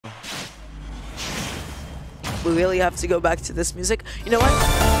We really have to go back to this music. You know what?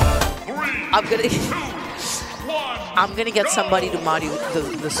 I'm gonna get somebody to mod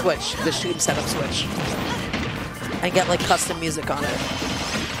the switch, the stream setup switch, and get like custom music on it.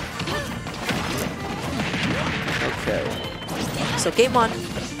 Okay. So game 1,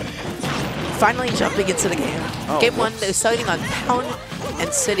 finally jumping into the game. Game 1 is starting on Town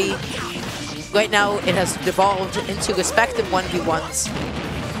and City. Right now, it has devolved into respective 1v1s.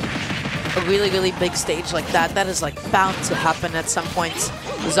 A really, really big stage like that is like bound to happen at some point.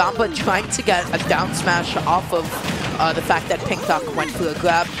 Zomba trying to get a down smash off of the fact that PinkDoc went for a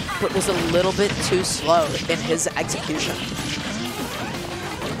grab, but was a little bit too slow in his execution.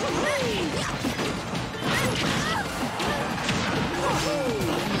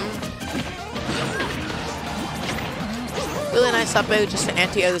 Really nice up air just to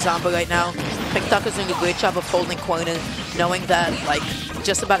anti-air the Zomba right now. PinkDoc is doing a great job of holding corner, knowing that like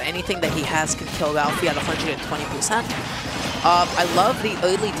just about anything that he has can kill Ralphie at 120%. I love the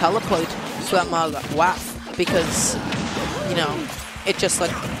early teleport from WAF because, you know, it just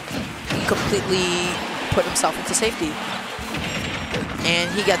like completely put himself into safety.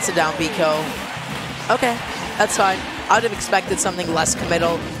 And he gets a down B kill. Okay, that's fine. I would have expected something less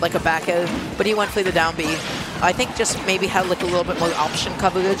committal, like a back air, but he went for the down B. I think just maybe had like a little bit more option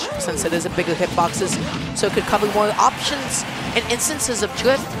coverage since it is a bigger hitboxes, so it could cover more options in instances of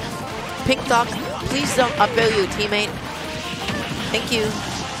drift. PinkDoc, please don't up air your teammate. Thank you.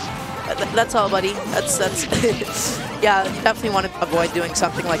 That's all, buddy. That's yeah, you definitely want to avoid doing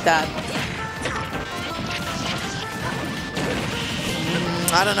something like that.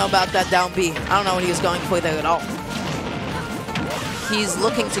 I don't know about that down B. I don't know what he was going for there at all. He's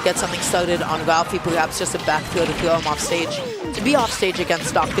looking to get something started on Ralphie, perhaps just a back throw to throw him off stage. To be off stage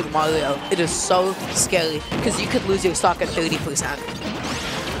against Dr. Mario, it is so scary because you could lose your stock at 30%.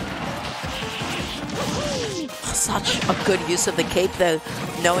 Such a good use of the cape there,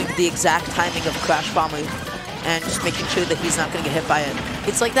 knowing the exact timing of Crash Bomber and just making sure that he's not going to get hit by it.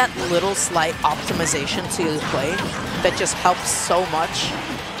 It's like that little slight optimization to your play that just helps so much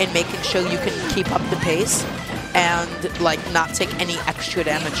in making sure you can keep up the pace and like not take any extra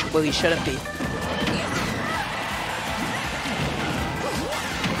damage where he shouldn't be.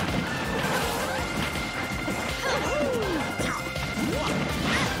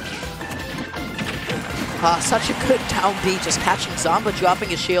 Such a good down B, just catching Zomba, dropping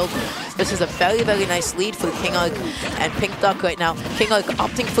his shield. This is a very, very nice lead for KingArc and PinkDoc right now. KingArc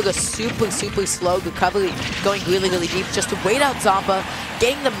opting for a super, super slow recovery, going really, really deep just to wait out Zomba,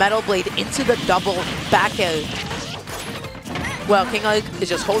 getting the Metal Blade into the double back air. Well, KingArc is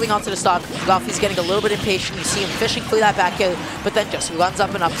just holding onto the stock. Ralphie's getting a little bit impatient. You see him fishing for that back air, but then just runs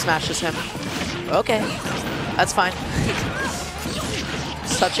up and up smashes him. Okay, that's fine.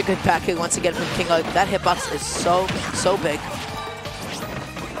 Such a good back air once again from KingArc. That hitbox is so, so big.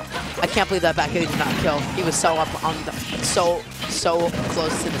 I can't believe that back air did not kill. He was so up on the, so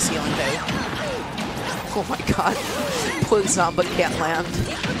close to the ceiling there. Oh my god. Poor Zomba can't land.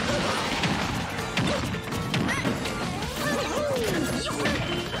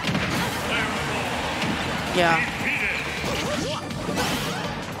 Yeah.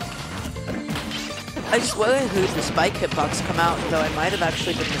 I swear I heard the spike hitbox come out, though I might have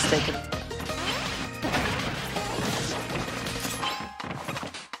actually been mistaken.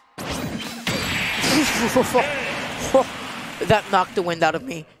 That knocked the wind out of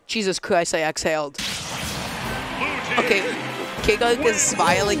me. Jesus Christ, I exhaled. Okay, KingArc is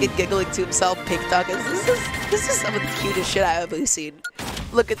smiling and giggling to himself. PinkDoc this is some of the cutest shit I've ever seen.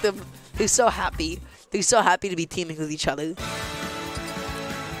 Look at them. They're so happy. They're so happy to be teaming with each other.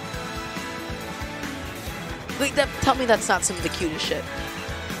 Wait, tell me that's not some of the cutest shit.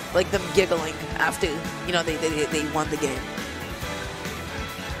 Like them giggling after, you know, they won the game.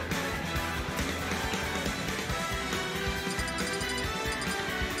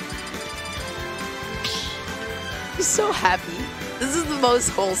 He's so happy. This is the most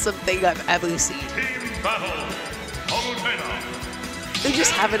wholesome thing I've ever seen. They're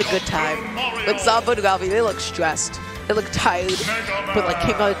just having a good time. Like Zomba and Ralphie, they look stressed. They look tired. But like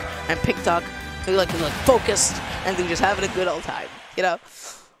KingArc and PinkDoc, they're like focused and they're just having a good old time, you know?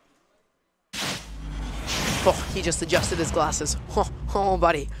 Oh, he just adjusted his glasses. Oh,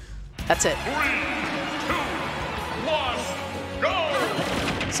 buddy. That's it. 3, 2, 1, go!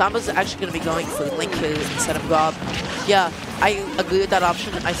 Samba's actually going to be going for Link here instead of Rob. Yeah, I agree with that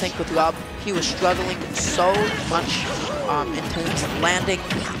option. I think with Rob, he was struggling so much in terms of landing.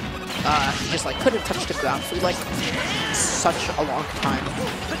 He just like couldn't touch the ground for like such a long time.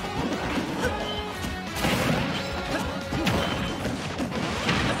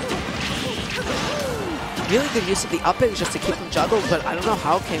 Really good use of the up air just to keep him juggled, but I don't know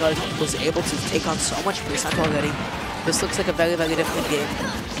how KingArc was able to take on so much percent already. This looks like a very, very different game.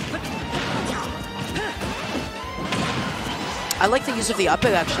 I like the use of the up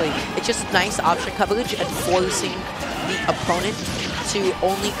air actually. It's just nice option coverage and forcing the opponent to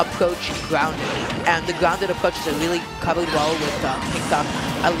only approach grounded. And the grounded approaches are really covered well with PinkDoc.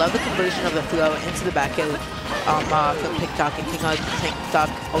 I love the conversion of the throw into the back air from PinkDoc and KingArc. PinkDoc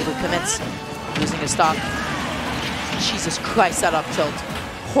overcommits, losing his stock. Jesus Christ, that up tilt.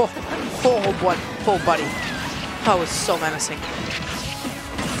 Oh boy, oh buddy. That was so menacing.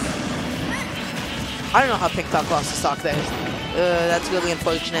 I don't know how PinkDoc lost the stock there. That's really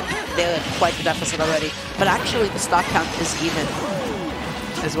unfortunate. They're at quite the deficit already. But actually, the stock count is even,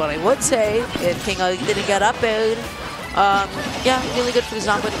 is what I would say if KingArc didn't get up aired. Yeah, really good for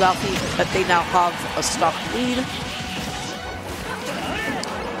Zomba and Ralphie that they now have a stock lead.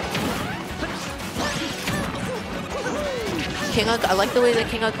 KingArc, I like the way that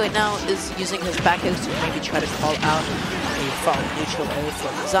KingArc right now is using his back air to maybe try to call out a fall neutral air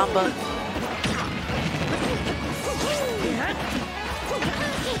from Zomba.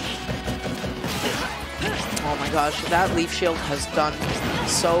 Oh my gosh, that leaf shield has done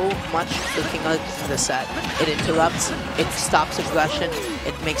so much for KingArc in the set. It interrupts, it stops aggression,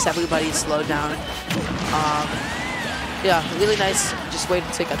 it makes everybody slow down. Yeah, really nice. Just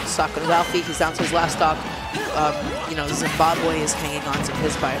waiting to get the stock on Ralphie. He's down to his last stock. You know, Zimbabwe is hanging on to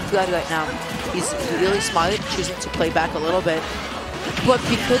his by a thread right now. He's really smart, choosing to play back a little bit. But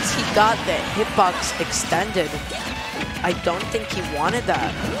because he got the hitbox extended, I don't think he wanted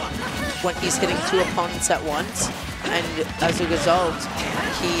that when he's hitting two opponents at once. And as a result,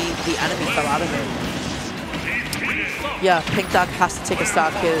 the enemy fell out of it. Yeah, PinkDoc has to take a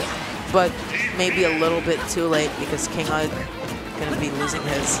stock here, but maybe a little bit too late because KingArc gonna be losing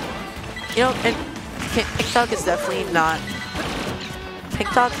his. You know, and PinkDoc is definitely not.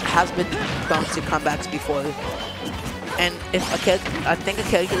 PinkDoc has been prone to comebacks before, and if I think a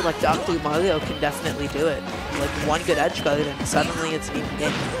character like Dr. Mario can definitely do it. Like one good edge guard, and suddenly it's an even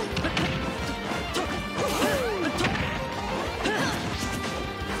game.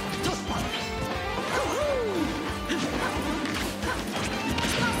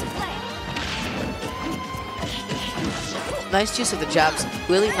 Nice use of the jabs,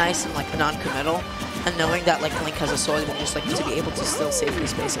 really nice and like non-committal, and knowing that like Link has a sword and just like to be able to still safely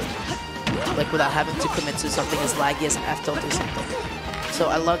space it, like without having to commit to something as laggy as an F tilt or something. So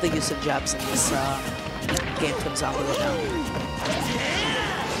I love the use of jabs in this game from Zomba right now.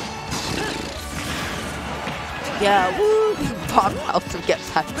 Yeah, woo! Bob helped him get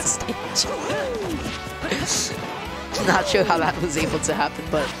back to stage. Not sure how that was able to happen,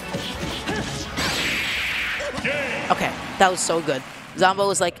 but. Okay, that was so good. Zomba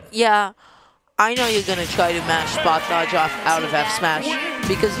was like, yeah, I know you're going to try to mash spot dodge off out of F smash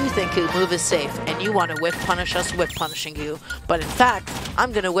because you think your move is safe and you want to whiff punish us whiff punishing you. But in fact,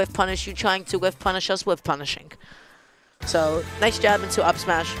 I'm going to whiff punish you trying to whiff punish us whiff punishing. So, nice jab into up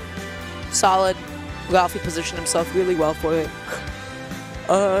smash. Solid. Ralphie positioned himself really well for it.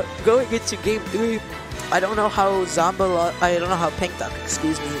 Going into game 3, I don't know how PinkDoc,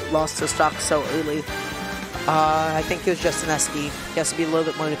 excuse me, lost his stock so early. I think it was just an SD. He has to be a little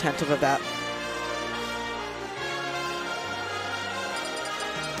bit more attentive of that.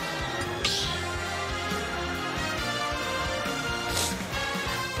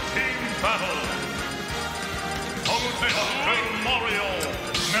 Team battle. Palutena Mario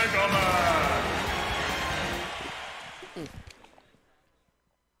Megaman.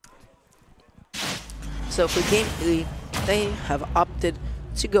 So for game 3, they have opted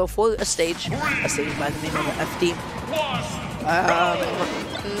to go for a stage by the name of the FD.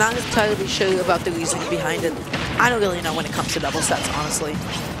 Not entirely sure about the reasoning behind it. I don't really know when it comes to double sets, honestly.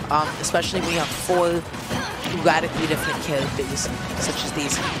 Especially when you have 4 radically different characters, such as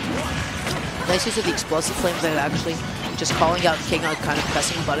these. Nice use of the explosive flames there, actually. Just calling out KingArc, kind of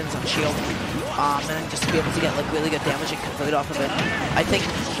pressing buttons on shield. And then just to be able to get like really good damage and convert off of it. I think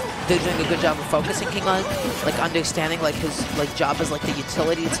they're doing a good job of focusing KingArc, like understanding like his like job as like the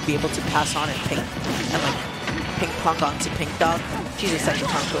utility to be able to pass on and ping pong onto PinkDoc. Jesus, such a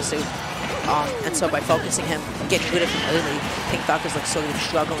tongue twister. And so by focusing him, getting rid of him early, PinkDoc is like sort of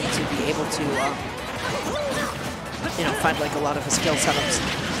struggling to be able to you know, find like a lot of his skill setups.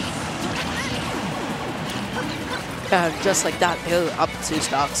 Just like that, they're up 2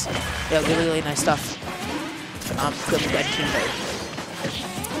 stocks. Yeah, really, really nice stuff from the red team there.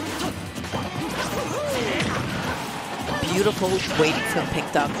 beautiful waiting from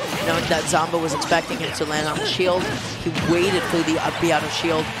PinkDoc, knowing that Zomba was expecting him to land on the shield. He waited for the up B out of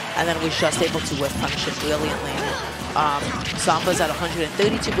shield, and then was just able to whip punish it brilliantly. Zomba's at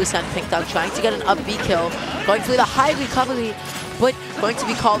 132%. PinkDoc trying to get an up B kill, going through the high recovery, but going to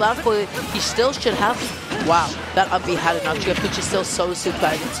be called out for it. He still should have. Wow, that up B had enough trip, which is still so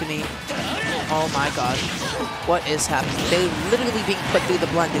surprising to me. Oh my gosh, what is happening? They're literally being put through the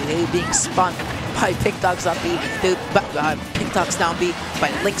blender. They're being spun by PinkDoc's up B, PinkDoc's down B, by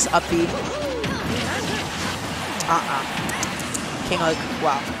Link's up B. KingArc,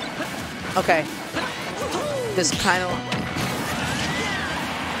 wow. Okay. This kind of...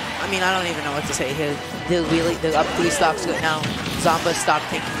 I mean, I don't even know what to say here. They're up 3 stocks right now. Zomba stopped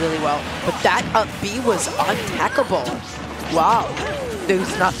thinking really well. But that up B was untackable. Wow.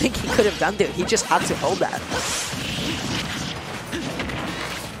 There's nothing he could have done there. He just had to hold that.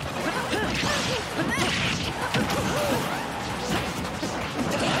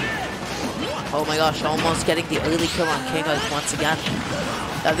 Oh my gosh, almost getting the early kill on KingArc once again.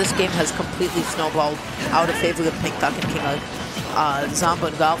 Now this game has completely snowballed out of favor of PinkDoc and KingArc. Zomba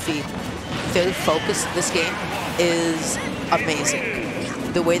and Ralphie, their focus this game is amazing.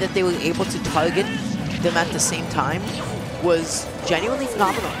 The way that they were able to target them at the same time was genuinely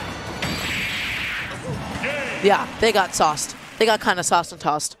phenomenal. Yeah, they got sauced. They got kind of sauced and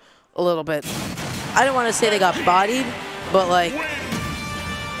tossed a little bit. I don't want to say they got bodied, but like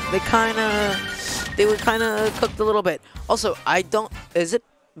they were kind of cooked a little bit. Also, is it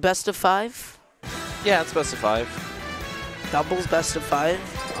best of 5? Yeah, it's best of 5. Doubles best of 5?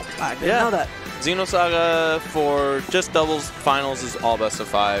 I didn't know that. Xenosaga for just doubles finals is all best of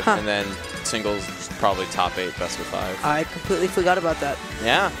 5, and then singles probably top 8 best of 5. I completely forgot about that.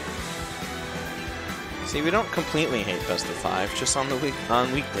 Yeah. See, we don't completely hate best of 5, just on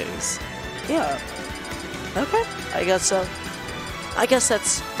weekdays. Yeah. Okay. I guess so. I guess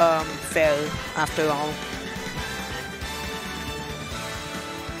that's fair after all.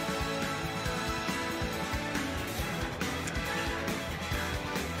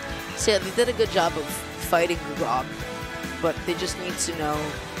 So yeah, they did a good job of fighting Rob, but they just need to know.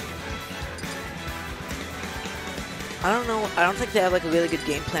 I don't think they have like a really good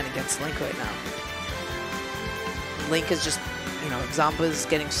game plan against Link right now. Link is just, Zomba's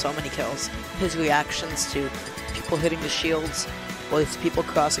getting so many kills. His reactions to people hitting the shields, or his people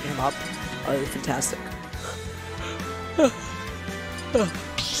crossing him up, are fantastic.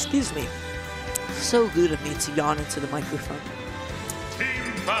 Excuse me. So good of me to yawn into the microphone.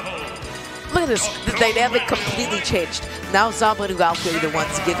 Look at this. The dynamic completely changed. Now Zomba and Ralphie are the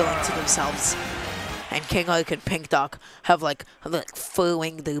ones giggling to themselves. And KingArc and PinkDoc have like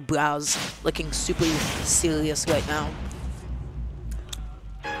furrowing their brows, looking super serious right now.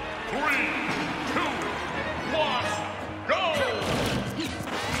 3, 2, 1, go!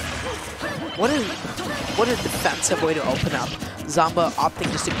 What a defensive way to open up. Zomba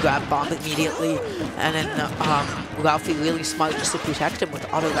opting just to grab bomb immediately, and then Ralphie really smart just to protect him with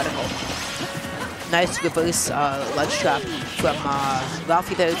auto reticle. Nice reverse ledge trap from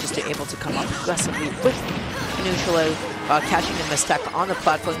Ralphie there, just to able to come up aggressively with neutral, catching the mistech on the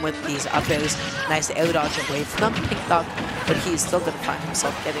platform with these up airs. Nice air dodge away from PinkDoc, but he's still going to find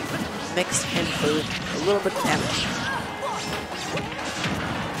himself getting mixed in for a little bit of damage.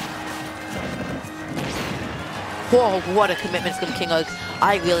 Whoa, what a commitment from KingArc.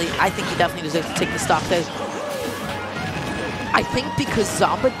 I think he definitely deserves to take the stock there. I think because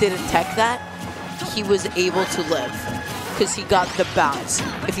Zomba didn't tech that, he was able to live. Because he got the bounce.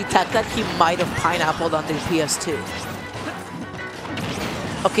 If he teched that, he might have pineappled on the PS2.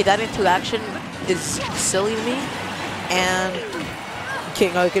 Okay, that interaction is silly to me. And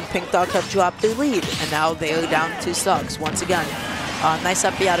KingArc and PinkDoc have dropped their lead. And now they are down 2 stocks once again. Nice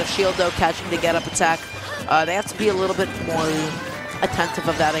up B out of shield though, catching the get up attack. They have to be a little bit more attentive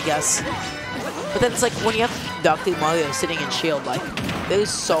of that, I guess. But then it's like when you have Dr. Mario sitting in shield, like there's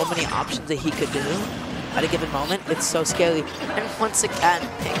so many options that he could do at a given moment. It's so scary. And once again,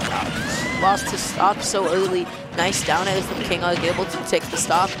 PinkDoc lost his stock so early. Nice down air from KingArc, able to take the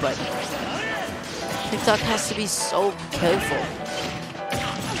stock, but PinkDoc has to be so careful.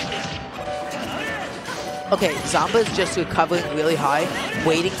 Okay, Zomba is just recovering really high,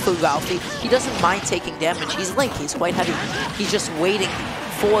 waiting for Ralphie. He doesn't mind taking damage. He's Link, he's quite heavy. He's just waiting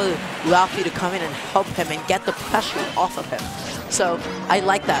for Ralphie to come in and help him and get the pressure off of him. So, I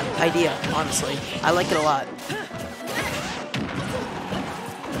like that idea, honestly. I like it a lot.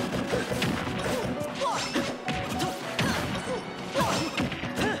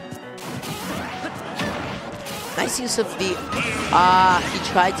 Nice use of the... he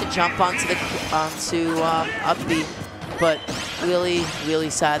tried to jump onto the up B. but really, really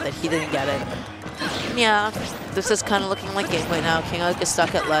sad that he didn't get it. And yeah, this is kind of looking like game right now. KingArc is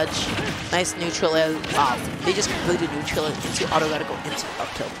stuck at ledge. Nice neutral air. Wow, they just completed neutral into auto reticle into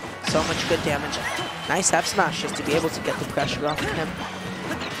up tilt. So much good damage. Nice F smash just to be able to get the pressure off of him.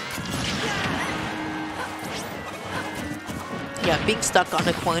 Yeah, being stuck on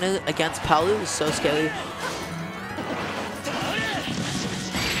the corner against Palu is so scary.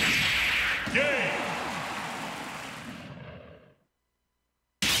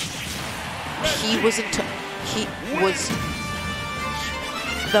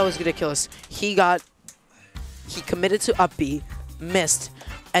 That was ridiculous. He committed to up B, missed,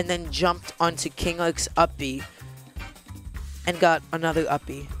 and then jumped onto KingArc's up B and got another up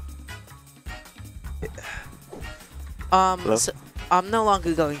B. So I'm no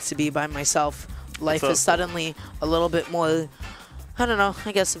longer going to be by myself. Life is suddenly a little bit more, I don't know,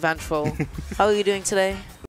 I guess eventful. How are you doing today?